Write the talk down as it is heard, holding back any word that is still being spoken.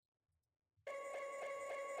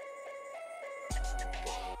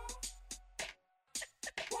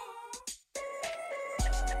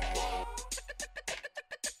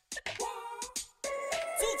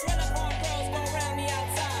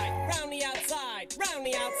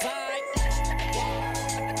outside.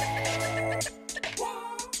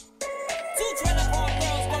 Two trailer park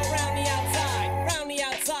girls go round the outside, round the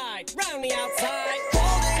outside, round the outside.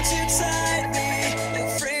 Holding you tightly,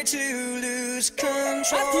 afraid to lose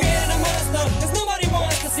control. I've created a monster, cause nobody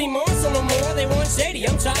wants to see monster no more. They want shady,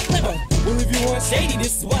 I'm chopped liver. Well, if you want shady,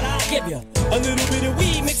 this is what I'll give you. A little bit of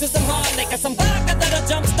weed mixed with some hard liquor, some vodka that'll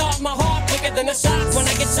jumpstart my heart quicker than a shock when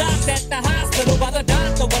I get shocked at the hospital by the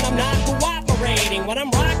doctor when I'm not cooperating. When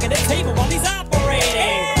I'm rocking the table while he's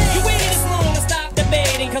operating. You waited this long to stop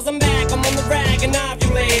debating, cause I'm back, I'm on the rag and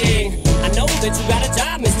ovulating. I know that you got a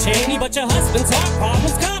job, Miss Cheney, but your husband's heart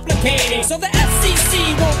problem's complicating. So the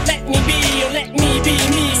FCC won't let me be, or let me be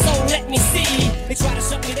me, so let me see. They try to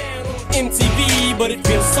shut me down on MTV, but it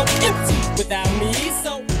feels so empty without me.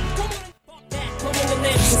 So come on and fuck that, come on and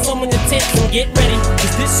let some on your tits and get ready,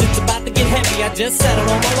 cause this shit's about to get heavy. I just settled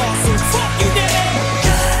on my lawsuit. Fuck you, Debbie!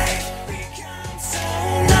 I've become so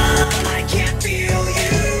numb, I can't feel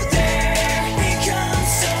you there. Become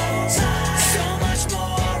so tired, so much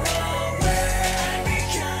more aware. I'm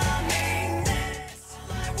becoming this.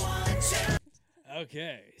 All I want to.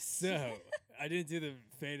 Okay, so I didn't do the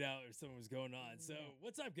fade out or something was going on. So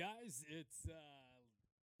what's up, guys? It's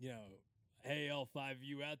hey, all five of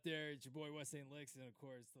you out there. It's your boy Wes St. Licks, and of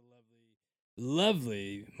course the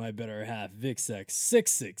lovely, my better half,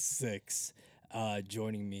 VicSex666,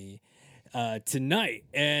 joining me tonight,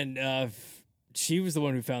 and she was the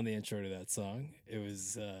one who found the intro to that song. It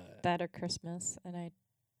was That or Christmas, and I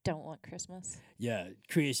don't want Christmas. yeah,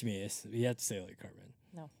 Christmas. You have to say it like Carmen.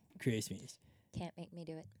 No. Christmas. Can't make me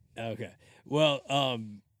do it. Okay. Well,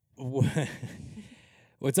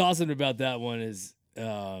 what's awesome about that one is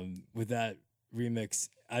with that remix,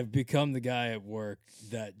 I've become the guy at work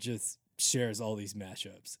that just shares all these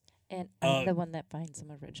mashups. And I'm the one that finds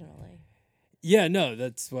them originally. Yeah, no,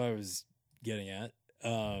 that's what I was getting at.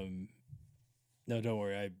 No, don't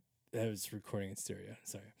worry. I was recording in stereo.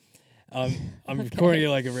 Sorry. I'm recording it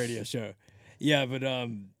like a radio show. Yeah, but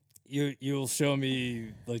you'll show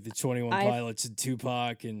me like the 21 Pilots and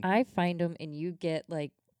Tupac, and I find them, and you get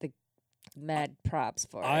like the mad props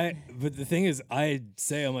for it. But the thing is, I'm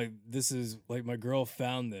like, this is like my girl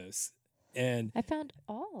found this, and I found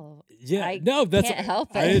all. yeah, Can't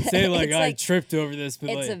help it. I didn't say like It's I like- tripped over this, but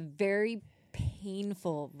It's like, a very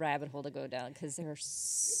painful rabbit hole to go down because there are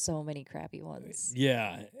so many crappy ones.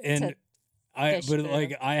 yeah, and to fish through.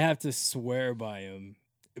 like I have to swear by him,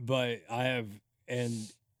 but I have, and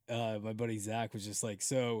my buddy Zach was just like,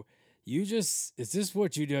 so is this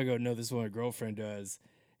what you do? I go, no, this is what my girlfriend does.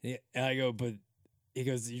 And I go, but he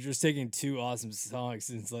goes, you're just taking two awesome songs,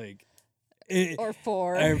 and it's like, Or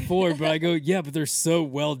four. but I go, yeah, but they're so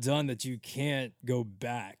well done that you can't go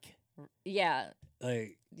back. Yeah.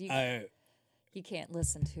 Like You can't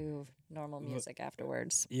listen to normal music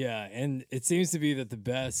afterwards. yeah, and it seems to be that the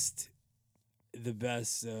best,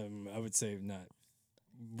 I would say not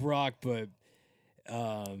rock, but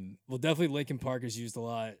well, definitely Linkin Park is used a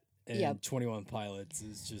lot, and Yep. 21 Pilots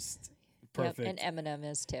is just perfect. Yep, and Eminem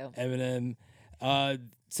is too. Eminem,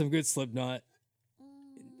 some good Slipknot,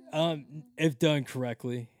 if done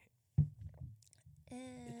correctly.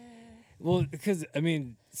 Well, because I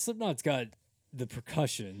mean, Slipknot's got the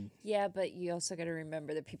percussion. Yeah, but you also got to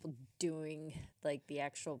remember that people doing like the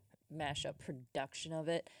actual mashup production of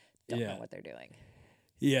it don't Yeah. know what they're doing.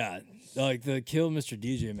 Yeah, like the Kill Mr.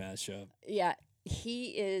 DJ mashup. Yeah, he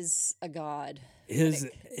is a god. His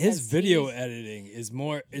Because video he's- editing is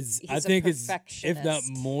more is I he's a think is if not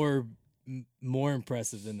perfectionist. more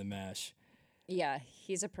impressive than the mash. Yeah,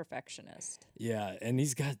 he's a perfectionist. Yeah, and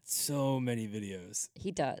he's got so many videos.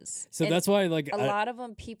 He does. So And that's why like a lot of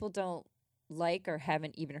them people don't like or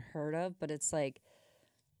haven't even heard of, but it's like,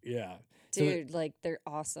 yeah. So, dude, like they're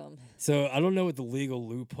awesome. so I don't know what the legal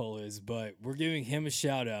loophole is, but we're giving him a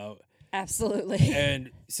shout out. Absolutely.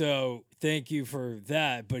 And so thank you for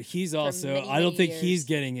that, but he's also many, I don't many think he's years.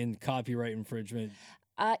 getting in copyright infringement.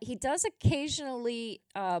 He does occasionally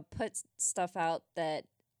put stuff out that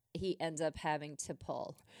he ends up having to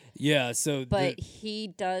pull. Yeah, so But he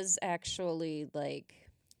does actually like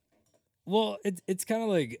well, it's kind of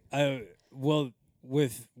like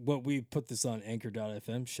with what we put this on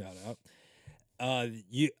Anchor.fm shout out.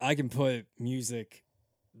 I can put music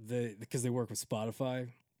because they work with Spotify,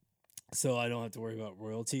 so I don't have to worry about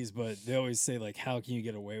royalties. But they always say like, how can you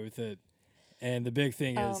get away with it? And the big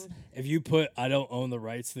thing is, if you put I don't own the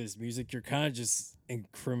rights to this music, you're kind of just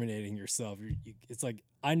incriminating yourself. It's like,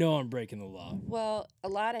 I know I'm breaking the law. well, a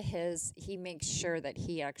lot of he makes sure that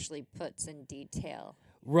he actually puts in detail.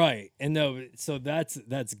 Right. And no, so that's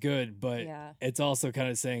good, but Yeah. it's also kind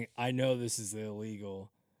of saying, I know this is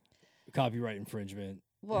illegal copyright infringement.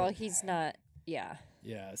 Well, he's not. Yeah.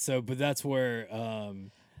 Yeah. So, but that's where I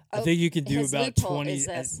Oh, think you can do his about loophole 20. is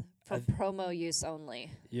this for promo use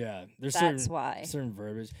only. Yeah, there's That's certain why. certain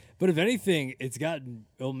verbiage, but if anything,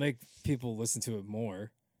 it'll make people listen to it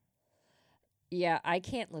more. Yeah, I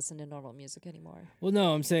can't listen to normal music anymore. Well,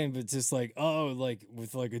 no, I'm saying, but just like like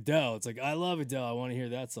with like Adele, it's like I love Adele, I want to hear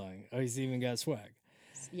that song. Oh, he's even got swag.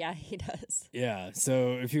 Yeah, he does. Yeah,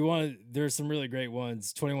 so if you want, there's some really great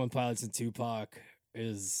ones. 21 Pilots and Tupac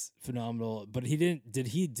is phenomenal, but he didn't. Did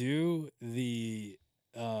he do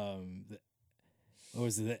what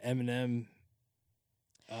was it, the Eminem,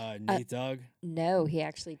 Nate Dogg? No, he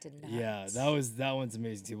actually did not. Yeah, that one's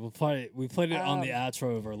amazing too. We played it on the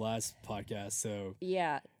outro of our last podcast, so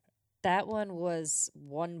Yeah, that one was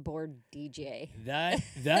one board DJ.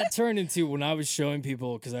 that turned into when I was showing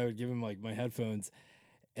people, because I would give them like my headphones,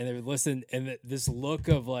 and they would listen, and this look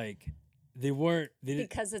of like they didn't.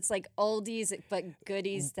 Because it's like oldies but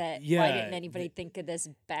goodies that why Yeah, didn't anybody think of this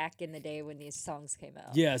back in the day when these songs came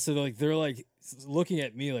out? Yeah, so they're like looking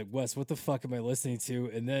at me like, Wes, what the fuck am I listening to?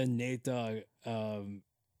 And then Nate Dogg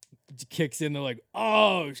kicks in. They're like,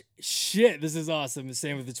 oh shit, this is awesome. The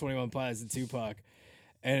same with the 21 Pilots and Tupac,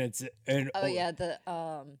 and Oh yeah,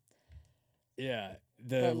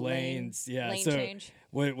 the lanes. Yeah, lane so change.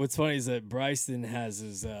 what's funny is that Bryson has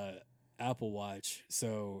his Apple Watch,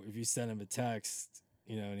 so if you send him a text,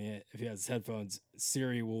 and if he has his headphones,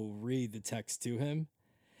 Siri will read the text to him.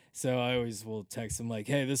 So I always will text him like,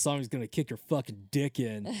 "Hey, this song is gonna kick your fucking dick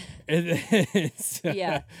in." And then,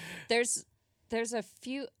 Yeah, there's a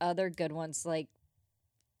few other good ones, like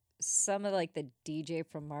some of like the DJ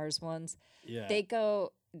from Mars ones. yeah,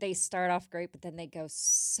 They start off great, but then they go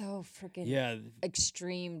so freaking yeah,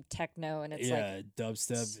 extreme techno, and it's like yeah,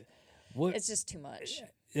 dubstep. What? it's just too much.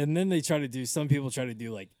 And then some people try to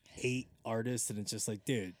do like 8 artists, and it's just like,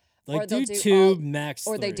 dude, Or like they'll do do 2 all- max.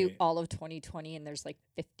 Or they do 3. all of 2020, and there's like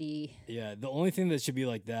 50. Yeah, the only thing that should be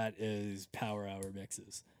like that is Power Hour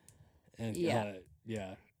mixes. And Yeah.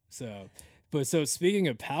 yeah. So speaking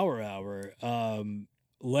of Power Hour,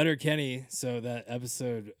 Letterkenny, so that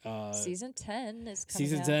episode Season 10 is coming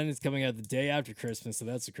season out. 10 is coming out the day after Christmas, so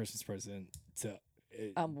that's a Christmas present to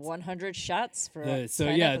 100 shots for so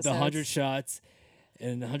 10 yeah, episodes. the 100 shots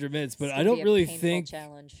in 100 minutes, but It's I gonna don't be a really painful think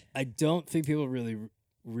challenge. I don't think people really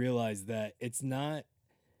realize that it's not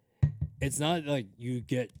like you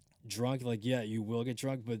get drunk, like yeah, you will get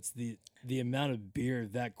drunk, but it's the amount of beer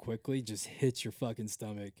that quickly just hits your fucking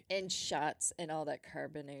stomach. And shots and all that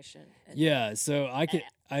carbonation. And Yeah, so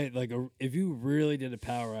if you really did a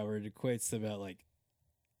power hour, it equates to about like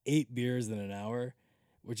 8 beers in an hour,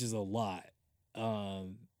 which is a lot.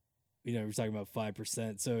 We're talking about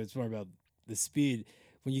 5%, so it's more about the speed.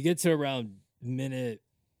 When you get to around minute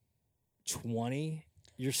 20,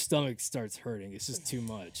 your stomach starts hurting. It's just too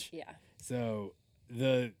much. Yeah. So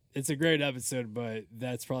it's a great episode, but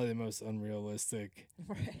that's probably the most unrealistic.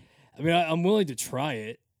 Right. I mean, I'm willing to try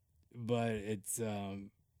it, but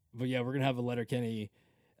but yeah, we're gonna have a Letterkenny.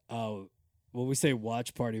 We say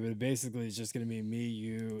watch party, but it basically is just gonna be me,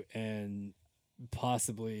 you, and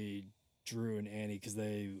possibly Drew and Annie, because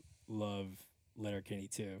they love Letterkenny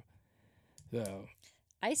too. So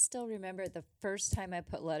I still remember the first time I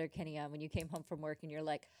put Letterkenny on when you came home from work and you're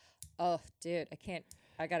like, oh, dude,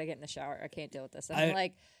 I got to get in the shower. I can't deal with this. And I'm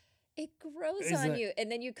like, it grows Is on that- you.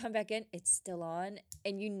 And then you come back in, it's still on,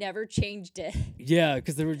 and you never changed it. yeah,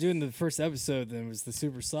 because they were doing the first episode, and it was the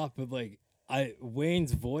super soft, but like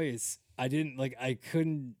Wayne's voice, I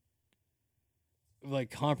couldn't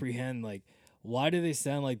like comprehend like why do they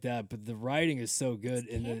sound like that, but the writing is so good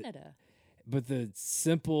It's and Canada. but the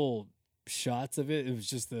simple shots of it was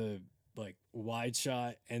just the like wide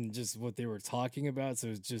shot and just what they were talking about, so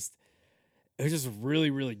it was just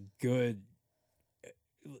really, really good.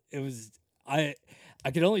 It was I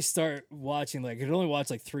could only start watching, like I could only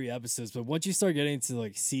watch like 3 episodes, but once you start getting to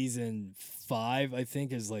like season 5, I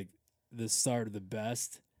think is like the start of the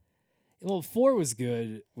best. Well, 4 was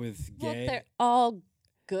good with Well, Gay. they're all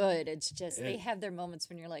good. It's just they have their moments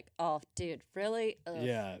when you're like, oh, dude, really? Ugh.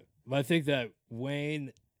 Yeah, but I think that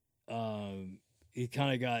Wayne, he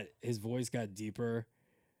kind of got his voice got deeper.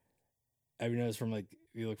 I've noticed from like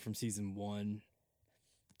you look from season 1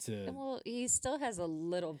 to And well, he still has a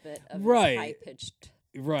little bit of Right. high pitched.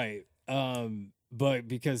 right, but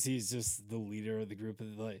because he's just the leader of the group,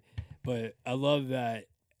 but I love that.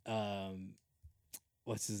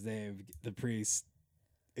 What's his name? The priest,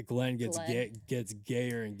 Glenn gets Glenn. gets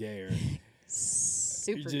gayer and gayer.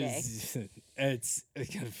 Super gay. It's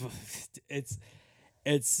kind of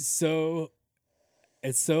it's so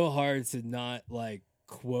hard to not like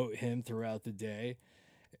quote him throughout the day,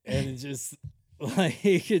 and it just Like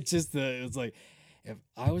it's like if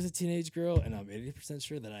I was a teenage girl and I'm 80%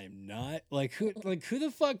 sure that I am not, who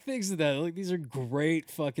the fuck thinks of that? Like these are great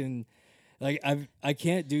fucking like I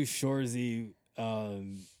can't do Shorzy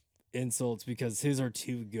insults because his are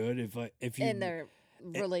too good. If you And they're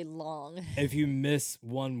really long. if you miss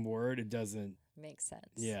one word, it doesn't Makes sense.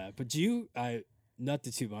 Yeah, but not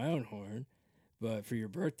to toot my own horn, but for your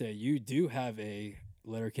birthday, you do have a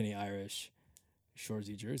Letterkenny Irish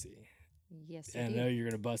Shorzy jersey. Yes, And I know you're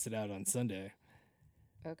going to bust it out on Sunday.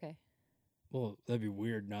 Okay. Well, that'd be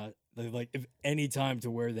weird not. Like, if any time to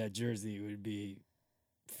wear that jersey would be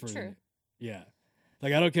for. True. Yeah.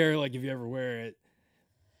 Like, I don't care, like, if you ever wear it.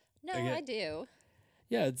 No, Again, I do.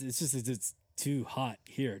 Yeah, it's just it's too hot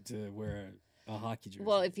here to wear a hockey jersey.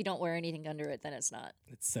 Well, if you don't wear anything under it, then it's not.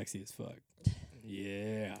 It's sexy as fuck.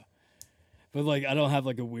 Yeah. But like I don't have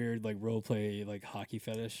like a weird like role play like hockey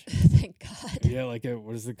fetish. Thank God. Yeah, like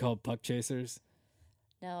what is it called? Puck chasers?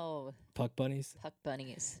 No. Puck bunnies? Puck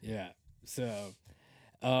bunnies. Yeah. So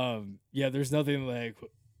yeah, there's nothing like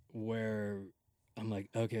where I'm like,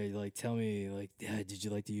 okay, like tell me like, yeah, did you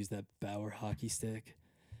like to use that Bauer hockey stick?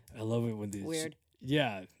 I love it when these Weird.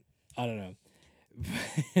 Yeah. I don't know.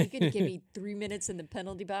 You're gonna give me 3 minutes in the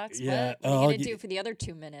penalty box? Yeah, What are you I'll gonna do for the other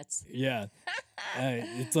 2 minutes? Yeah.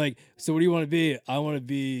 It's like, so what do you want to be? I want to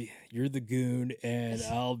be, you're the goon, and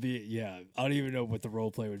I'll be, yeah. I don't even know what the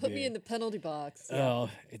role play would Put be. me in the penalty box. Oh,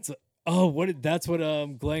 that's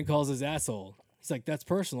what Glenn calls his asshole. He's like, that's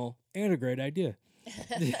personal and a great idea.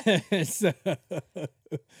 So,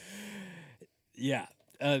 yeah.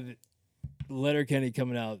 Letterkenny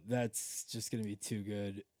coming out, that's just going to be too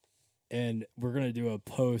good. And we're going to do a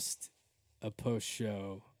post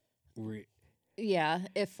show. Yeah,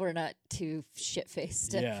 if we're not too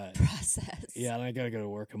shit-faced to Yeah. process. Yeah, and I gotta go to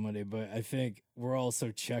work on Monday, but I think we're also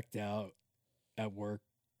checked out at work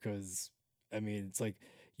because, I mean, it's like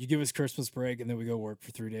you give us Christmas break and then we go work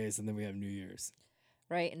for 3 days and then we have New Year's.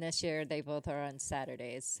 Right, and this year they both are on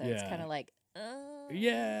Saturdays, so it's Yeah. kind of like,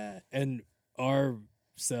 Yeah, and our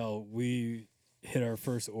cell, we hit our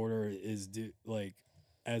first order is due like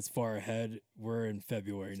as far ahead. We're in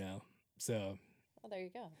February now, so Oh, there you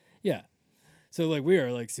go. yeah. So like we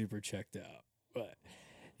are like super checked out. But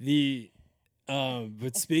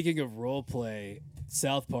but speaking of role play,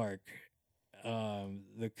 South Park,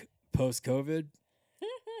 the post COVID,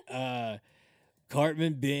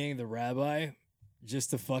 Cartman being the rabbi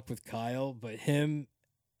just to fuck with Kyle, but him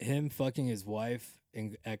fucking his wife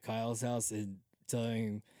at Kyle's house and telling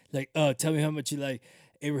him like, oh, tell me how much you like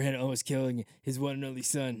Abraham almost killing his one and only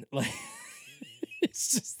son. Like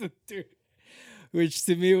it's just the dude, which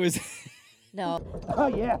to me was. No. Oh,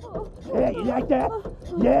 yeah. Yeah, you like that?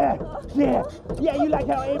 Yeah, yeah. Yeah, you like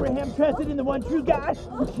how Abraham trusted in the one true God?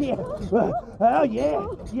 Yeah. Oh, yeah,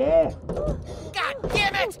 yeah. God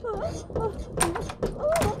damn it!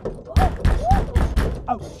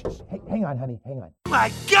 Oh, hey, hang on, honey, hang on.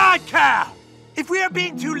 My God, Kyle! If we are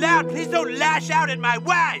being too loud, please don't lash out at my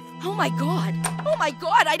wife! Oh my god! Oh my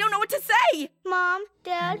god, I don't know what to say! Mom,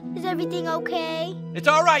 Dad, is everything okay? It's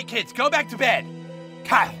all right, kids. Go back to bed.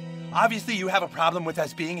 Kyle, obviously you have a problem with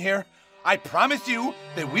us being here. I promise you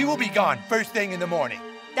that we will be gone first thing in the morning.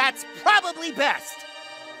 That's probably best.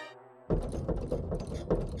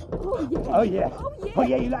 Oh, yeah. Oh,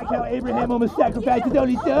 yeah, you like how Abraham almost sacrificed his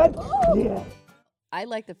only son? Yeah. I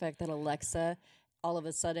like the fact that Alexa all of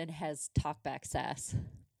a sudden has talkback sass.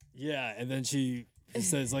 Yeah, and then she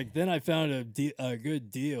says, like, then I found a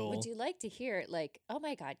good deal. Would you like to hear it? Like, oh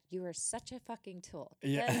my God, you are such a fucking tool.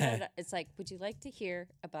 Yeah. It's like, would you like to hear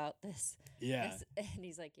about this? Yeah. And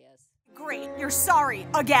he's like, yes. Great, you're sorry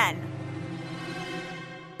again.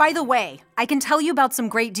 By the way, I can tell you about some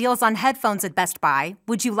great deals on headphones at Best Buy.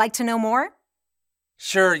 Would you like to know more?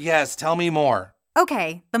 Sure, yes. Tell me more.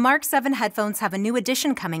 Okay, the Mark 7 headphones have a new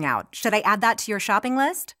edition coming out. Should I add that to your shopping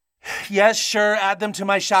list? Yes, sure. Add them to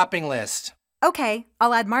my shopping list. Okay,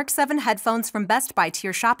 I'll add Mark 7 headphones from Best Buy to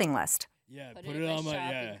your shopping list. Yeah, Put put it it in on my my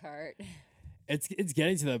shopping cart. It's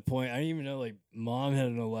getting to that point. I didn't even know like mom had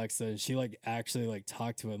an Alexa and she like actually like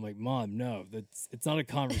talked to it. I'm like, Mom, no, it's not a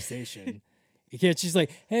conversation. You can't. She's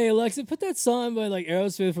like, hey Alexa, put that song by like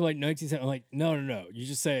Aerosmith from like 1970. I'm like, no. You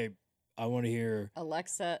just say, I want to hear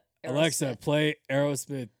Alexa, play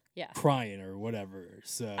Aerosmith Yeah. crying or whatever.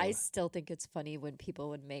 So I still think it's funny when people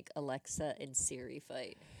would make Alexa and Siri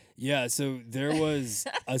fight. yeah, so there was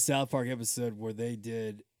a South Park episode where they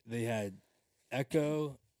had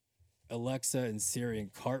Echo, Alexa, and Siri,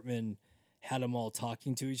 and Cartman had them all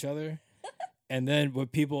talking to each other. And then what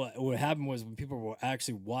happened was when people were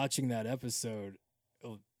actually watching that episode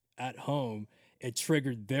at home, it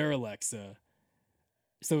triggered their Alexa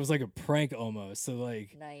So it was like a prank almost. So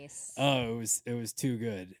like, Nice. oh, it was too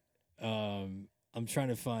good. I'm trying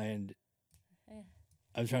to find. Eh.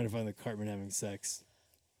 I'm trying to find the Cartman having sex.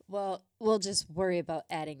 Well, we'll just worry about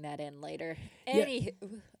adding that in later. Yeah.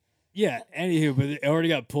 Yeah. Anywho, but it already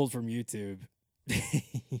got pulled from YouTube.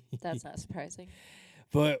 That's not surprising.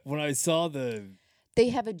 But when I saw They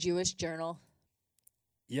have a Jewish journal.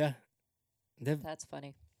 yeah, That's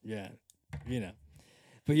funny. yeah,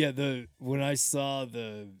 but yeah, when I saw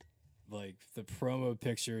the promo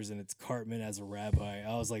pictures and it's Cartman as a rabbi,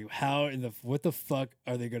 I was like, what the fuck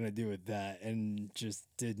are they gonna do with that? And just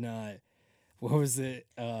did not. What was it?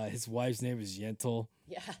 His wife's name was Yentl.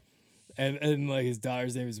 Yeah. And like his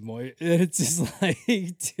daughter's name is Moy. And it's just like,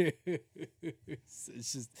 dude,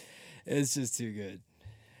 it's just too good.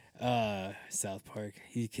 South Park,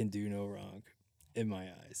 he can do no wrong, in my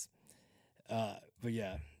eyes. But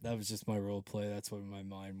yeah, that was just my role play. That's what my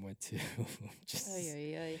mind went to.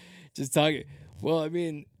 Just talking. Well, I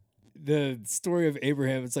mean, the story of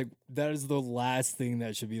Abraham, it's like that is the last thing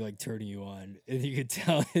that should be like turning you on, and you could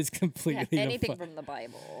tell it's completely anything from the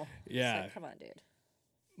Bible. It's Yeah. like, come on, dude.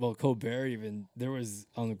 Well, Colbert even there was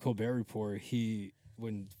on the Colbert Report.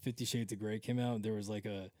 When 50 Shades of Grey came out, there was like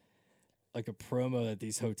a promo that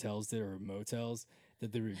these hotels did or motels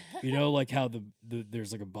that they were, like how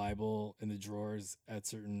there's like a Bible in the drawers at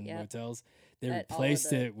certain Yep. motels. They At all of replaced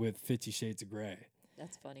the- it with 50 Shades of Grey,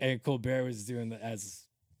 That's funny. and Colbert was doing that as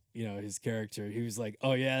his character. He was like,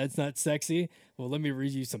 "Oh yeah, that's not sexy. Well, let me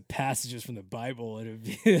read you some passages from the Bible." And it'd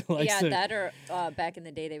be like, yeah, so- that or back in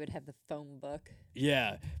the day, they would have the phone book.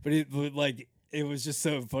 Yeah, but it was just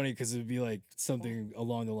so funny because it would be like something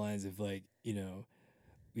along the lines of like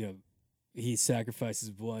he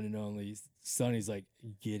sacrifices one and only son. He's like,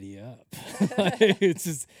 giddy up. It's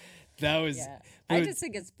just that was. Yeah. but I it- just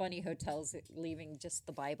think it's funny hotels leaving just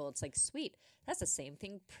the Bible. It's like, sweet. That's the same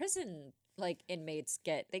thing prison inmates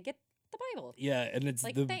get. They get the Bible. yeah, and it's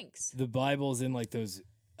Like, the thanks. the Bible's in like those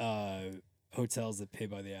hotels that pay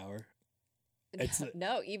by the hour. It's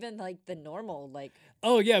No, even like the normal,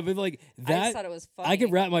 oh yeah, but like I that just thought it was funny. I could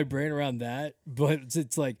wrap my brain around that, but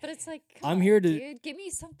it's like But it's like, I'm come here on, to- dude, give me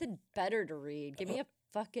something better to read. Give me a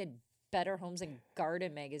fucking Better Homes and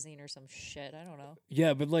Garden magazine or some shit. I don't know.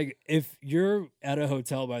 yeah, but like if you're at a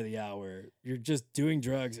hotel by the hour, you're just doing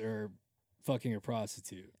drugs or fucking a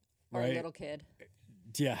prostitute, Or right? a little kid.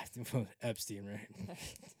 Yeah, Epstein, right?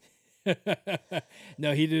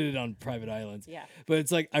 No, he did it on private islands. Yeah. But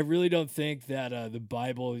it's like I really don't think that the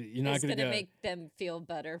Bible. You're not It's gonna gonna go. make them feel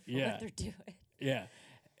better for Yeah. what they're doing. Yeah,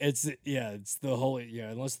 it's the whole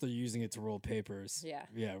unless they're using it to roll papers.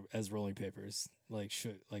 Yeah. as rolling papers like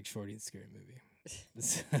Shorty and Scary Movie.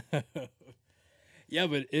 So- yeah,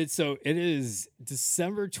 but it is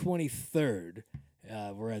December 23rd.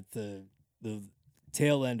 We're at the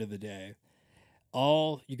tail end of the day.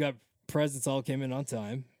 You got presents all came in on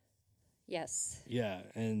time. Yes. Yeah,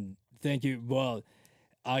 and thank you. Well,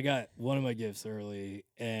 I got one of my gifts early,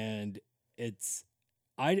 and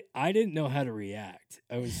I didn't know how to react.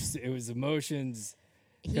 It was emotions.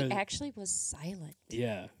 He 'Cause- actually was silent.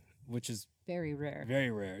 Yeah, which is Very rare.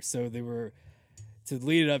 very rare. So they were to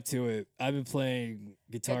lead up to it. I've been playing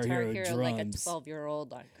Guitar Hero drums, like a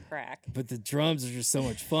 12-year-old on crack. but the drums are just so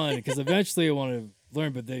much fun because eventually I want to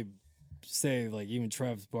learn. But they say like even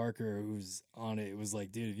Travis Barker, who's on it, was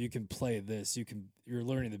like, dude, if you can play this, you're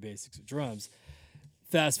learning the basics of drums.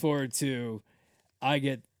 Fast forward to, I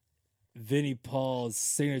get Vinnie Paul's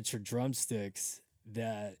signature drumsticks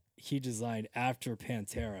that he designed after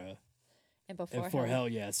Pantera And before, and for Hell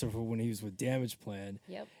Yeah. So for when he was with Damage Plan.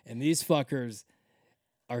 Yep. And these fuckers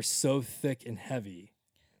are so thick and heavy.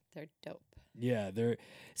 They're dope. Yeah, they're.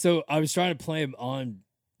 So I was trying to play them on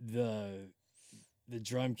the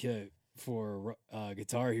drum kit for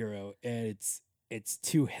Guitar Hero, and it's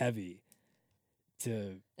too heavy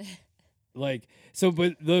to like. So,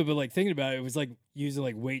 but like thinking about it, it was like using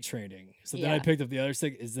like weight training. So then I Yeah. picked up the other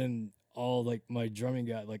stick. Is then all like my drumming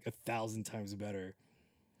got like 1,000 times better.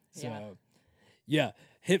 So, yeah,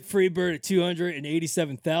 hit Freebird at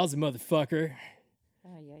 287,000, motherfucker.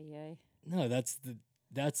 Ay. No, that's the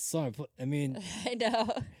song. I mean. I know.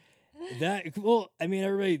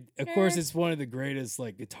 Everybody, of course, Nerd. it's one of the greatest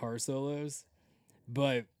like guitar solos,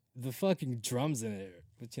 but the fucking drums in it,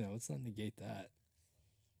 but let's not negate that.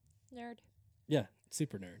 Nerd. Yeah,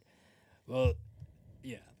 super nerd. Well,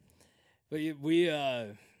 yeah, but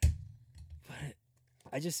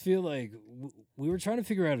I just feel like we were trying to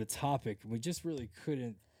figure out a topic, and we just really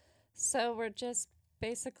couldn't. So we're just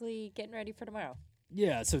basically getting ready for tomorrow.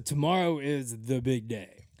 Yeah, so tomorrow is the big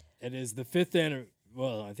day. It is the 5th anniversary.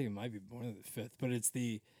 Well, I think it might be more than the 5th, but it's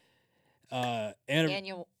the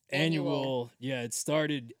Annual. Yeah, it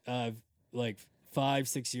started like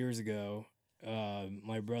 5-6 years ago.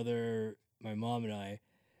 My brother, my mom, and I.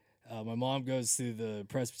 My mom goes to the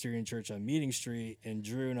Presbyterian Church on Meeting Street, and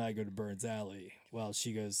Drew and I go to Burns Alley while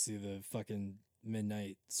she goes to the fucking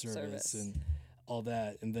midnight service and all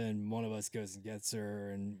that. And then one of us goes and gets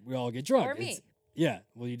her, and we all get drunk. Or me. Yeah,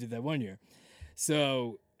 well, you did that one year.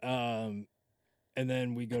 So, and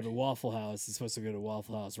then we go to Waffle House. It's supposed to go to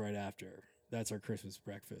Waffle House right after. That's our Christmas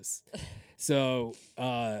breakfast. So,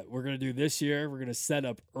 we're going to do this year. We're going to set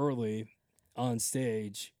up early on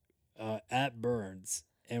stage at Burns.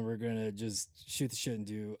 And we're going to just shoot the shit and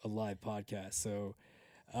do a live podcast. So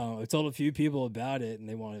I told a few people about it, and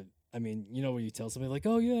they want to, I mean, you know, when you tell somebody like,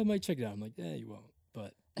 oh, yeah, I might check it out. I'm like, yeah, you won't.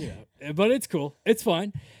 But, you know, but it's cool. It's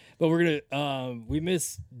fine. But we're going to, we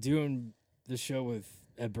miss doing the show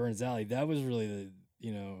at Burns Alley. That was really the,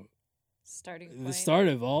 you know, the start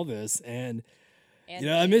of all this. And you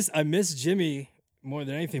know, I miss Jimmy more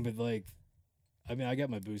than anything. But, like, I mean, I got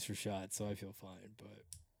my booster shot, so I feel fine. But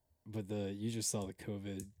you just saw the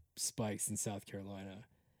COVID spikes in South Carolina,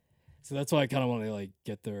 so that's why I kind of want to like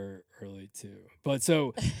get there early too. But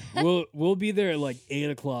so we'll be there at like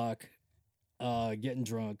 8:00, getting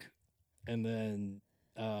drunk, and then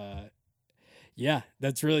yeah,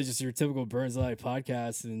 that's really just your typical Burns Alley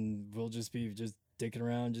podcast, and we'll just be just dicking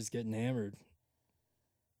around, just getting hammered.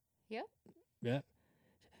 Yep. Yeah.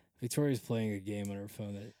 Victoria's playing a game on her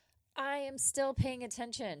phone that I am still paying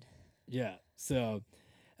attention. Yeah. So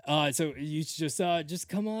you just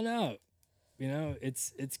come on out. You know,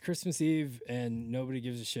 it's Christmas Eve and nobody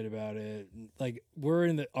gives a shit about it. Like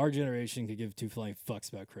our generation could give two flying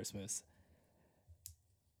fucks about Christmas.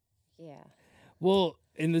 Yeah. Well,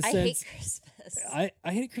 in the I sense, hate Christmas.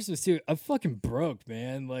 I hate Christmas too. I'm fucking broke,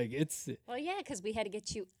 man. Like it's. Well, yeah, because we had to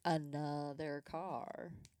get you another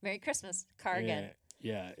car. Merry Christmas, car again.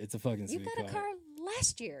 Yeah, it's a fucking. You sweet got a car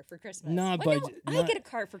last year for Christmas. Not When by. did I get a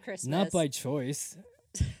car for Christmas. Not by choice.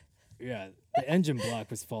 Yeah, the engine block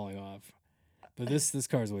was falling off, but this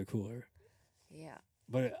car is way cooler. Yeah.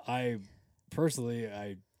 But I personally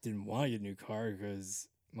didn't want to get a new car because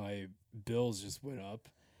my bills just went up.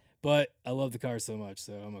 But I love the car so much,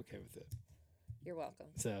 so I'm okay with it. You're welcome.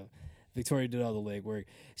 So Victoria did all the legwork.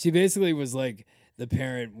 She basically was like the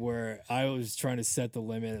parent where I was trying to set the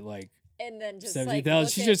limit at like. And then just 70,000.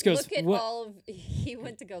 like She just goes, look at "What?" he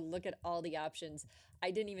went to go look at all the options.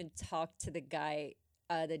 I didn't even talk to the guy,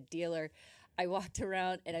 the dealer. I walked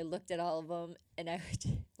around and I looked at all of them. And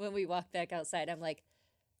when we walked back outside, I'm like,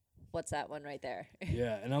 "What's that one right there?"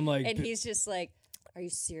 Yeah, and I'm like, and he's just like, "Are you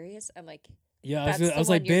serious?" I'm like, yeah, That's I was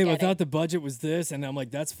the like, one you're babe, I getting." thought the budget was this, and I'm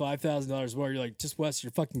like, that's $5,000 more. You're like, just Wes,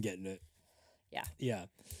 you're fucking getting it. Yeah. Yeah.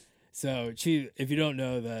 So if you don't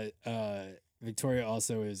know that, Victoria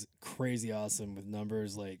also is crazy awesome with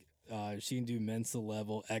numbers. Like, she can do Mensa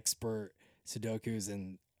level expert Sudokus,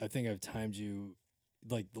 and I think I've timed you,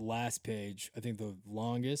 like the last page. I think the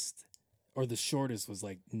longest or the shortest was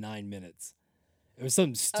like 9 minutes. It was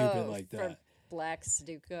something stupid like for that. Black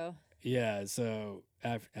Sudoku. Yeah. So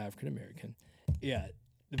African American. Yeah.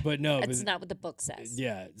 But no, That's not what the book says.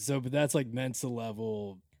 yeah. So, but that's like Mensa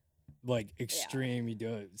level, like extreme. You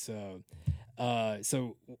do it. So,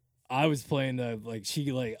 so I was playing I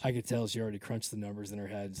could tell she already crunched the numbers in her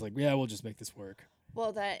head. It's like, yeah, we'll just make this work.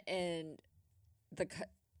 Well, that and the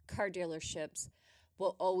car dealerships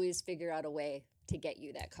will always figure out a way to get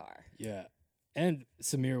you that car. Yeah. And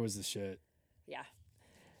Samir was the shit. Yeah.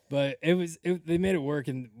 But they made it work,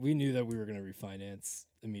 and we knew that we were going to refinance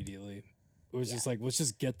immediately. It was just like, let's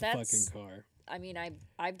just get the fucking car. I mean,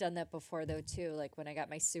 I've done that before though too. Like when I got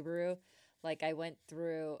my Subaru, like I went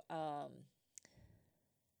through. Oh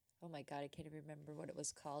my god, I can't even remember what it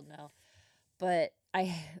was called now, but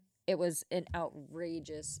it was an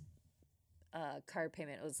outrageous car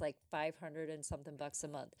payment. It was like $500 and something bucks a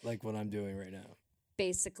month. Like what I'm doing right now.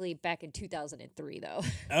 Basically, back in 2003 though.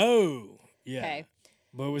 Oh yeah. Okay.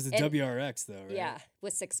 But it was a WRX though, right? Yeah,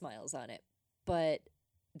 with 6 miles on it, but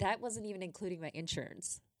that wasn't even including my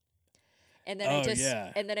insurance. And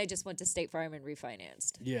then I just went to State Farm and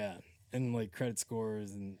refinanced. Yeah, and like credit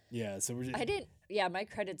scores and yeah. So we're just. Yeah, my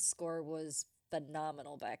credit score was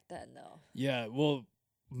phenomenal back then though. Yeah, well,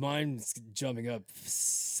 mine's jumping up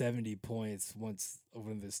 70 points once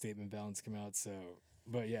when the statement balance came out. So,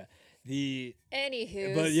 but yeah,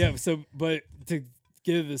 Anywho. But yeah, but to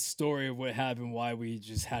give the story of what happened, why we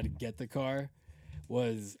just had to get the car,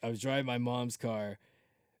 was I was driving my mom's car.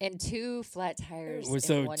 And 2 flat tires.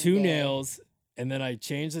 So in one 2 day. nails, and then I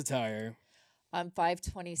changed the tire. On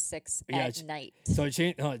 5/26 at night. So I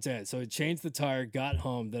changed. So I changed the tire. Got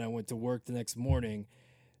home. Then I went to work the next morning.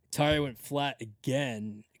 tire went flat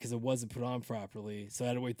again because it wasn't put on properly. So I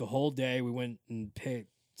had to wait the whole day. We went and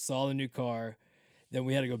saw the new car. Then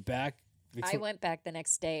we had to go back. I went back the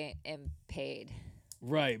next day and paid.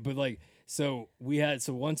 Right, but like, so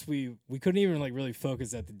once we couldn't even like really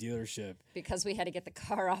focus at the dealership Because we had to get the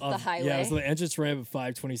car off the highway. Yeah, it was the entrance ramp at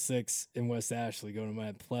 526 in West Ashley going to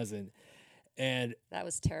Mount Pleasant. And that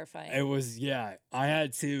was terrifying. it was, yeah, I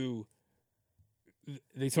had to,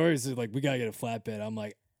 they told us like, we got to get a flatbed. I'm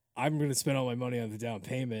like, I'm going to spend all my money on the down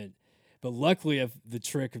payment. But luckily, the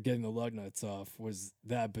trick of getting the lug nuts off was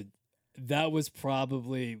that, but that was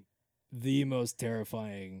probably the most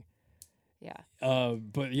terrifying. Yeah.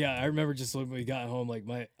 But yeah, I remember just when we got home, like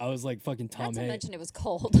I was like fucking Tom Not to Hanks. mention it was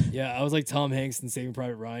cold. Yeah, I was like Tom Hanks in Saving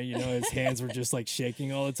Private Ryan. You know, his hands were just like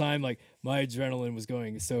shaking all the time. Like my adrenaline was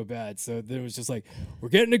going so bad. So then it was just like, we're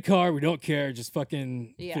getting a car. We don't care. Just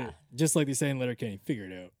fucking, just like they say in Letterkenny, figure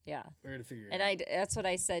it out. Yeah. We're gonna figure it and out. that's what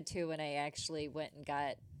I said too when I actually went and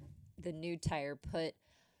got the new tire put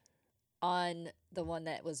on the one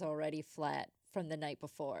that was already flat from the night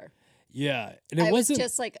before. Yeah, and I wasn't was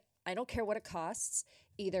just like, I don't care what it costs.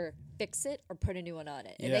 Either fix it or put a new one on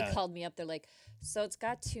it. And Yeah. they called me up. They're like, so it's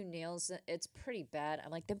got 2 nails. It's pretty bad.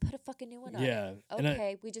 I'm like, then put a fucking new one on Yeah, it. and I-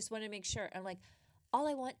 Okay, we just want to make sure. I'm like, all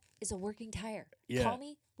I want is a working tire. Yeah. Call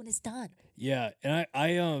me when it's done. Yeah, and I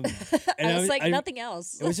and I was like, nothing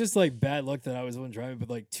else. It was just like bad luck that I was the one driving, but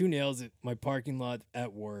like 2 nails at my parking lot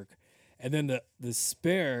at work, and then the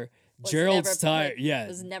spare Was Gerald's never tire. put- Yeah,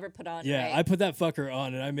 was never put on. yeah, right. I put that fucker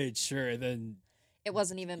on, and I made sure, and then. It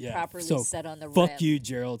wasn't even Yeah, properly so set on the rim. Fuck you,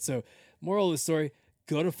 Gerald. So, moral of the story: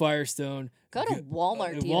 go to Firestone. Go to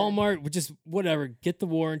Walmart. dealer. Walmart, just whatever. Get the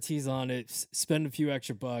warranties on it. Spend a few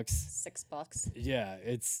extra bucks. $6. Yeah,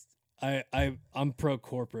 it's I'm pro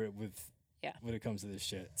corporate when it comes to this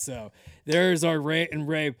shit. So there's our rant and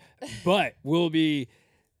rave, but we'll be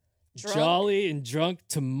Drunk. jolly and drunk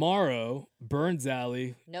tomorrow. Burns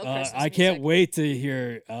Alley. No Christmas I can't music. wait to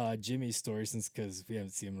hear Jimmy's story because we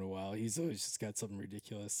haven't seen him in a while. He's always just got something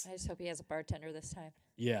ridiculous. I just hope he has a bartender this time.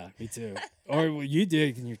 Yeah, me too. Or what you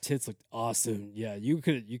did, and your tits looked awesome. Yeah, you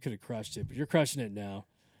could have crushed it, but you're crushing it now.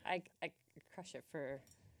 I crush it for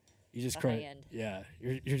You just the crush. high end. Yeah,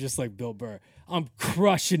 you're just like Bill Burr. I'm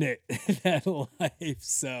crushing it in that life.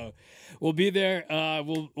 So we'll be there.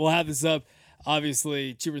 We'll have this up.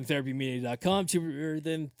 Obviously, cheaperthantherapymedia.com,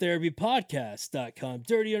 cheaperthantherapypodcast.com,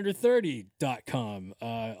 dirtyunder30.com.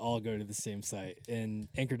 All go to the same site. And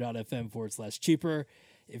anchor.fm/cheaper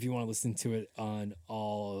if you want to listen to it on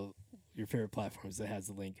all your favorite platforms that has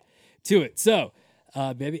the link to it. So,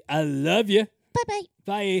 baby, I love you. Bye-bye.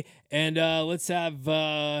 Bye. And let's have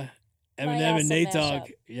Eminem ass and Nate and Dogg.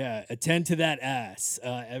 mashup. Yeah, attend to that ass.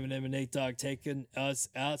 Eminem and Nate Dogg taking us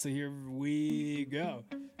out. So here we go.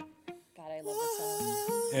 God, I love this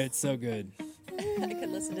song. It's so good. I could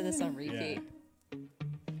listen to this on repeat.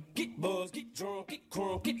 Get buzzed, get drunk, get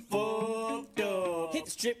crunk, get fucked up. Hit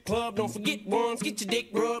the strip club, don't forget once. Get your dick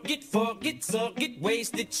rubbed, get fucked, get sucked, get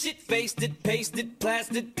wasted, shit faced it, pasted,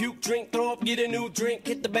 plastered, puke, drink, throw up, get a new drink,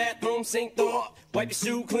 hit the bathroom, sink, throw up. Wipe your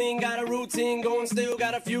shoe clean, got a routine going, still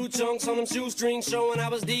got a few chunks on them shoestrings showing I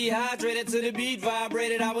was dehydrated to the beat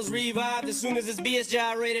vibrated. I was revived as soon as this bitch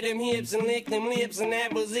gyrated them hips and licked them lips, and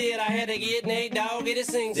that was it. I had to get Nate Dogg, get to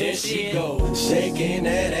sing some There shit. she goes, shaking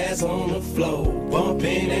that ass on the floor,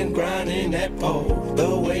 bumping and grinding that pole.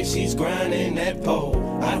 The way she's grinding that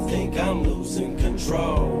pole, I think I'm losing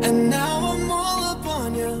control. And now I'm all up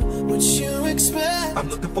on you. What you expect? I'm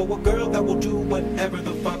looking for a girl that will do whatever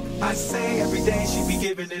the fuck I say. Every day she be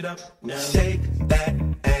giving it up. Now shake that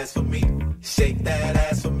ass for me, shake that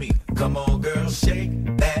ass for me. Come on, girl, shake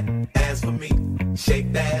that ass for me,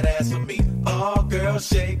 shake that ass for me. Oh, girl,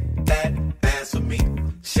 shake that ass for me,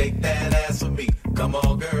 shake that ass for me. Come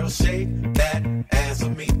on, girl, shake that ass for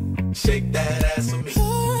me, shake that ass for me.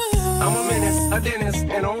 I'm a menace, a dentist,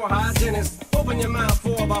 an oral hygienist. Open your mouth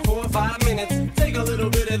for about 4 or 5 minutes. Take a little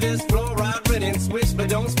bit of this fluoride riddance. Swish but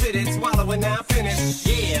don't spit it, swallow it now finish.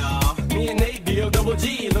 Yeah, me and Nate double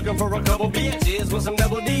G, looking for a couple bitches with some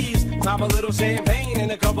double D's. Pop a little champagne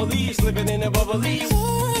and a couple leaves, slipping in the bubbly.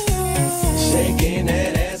 Shaking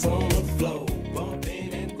that ass on the floor,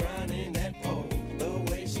 bumping and grinding that pole.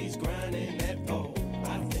 The way she's grinding that pole,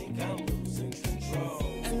 I think I'm losing control.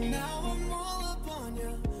 And now I'm all up on you.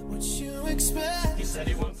 What you expect? He said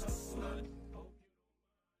he wants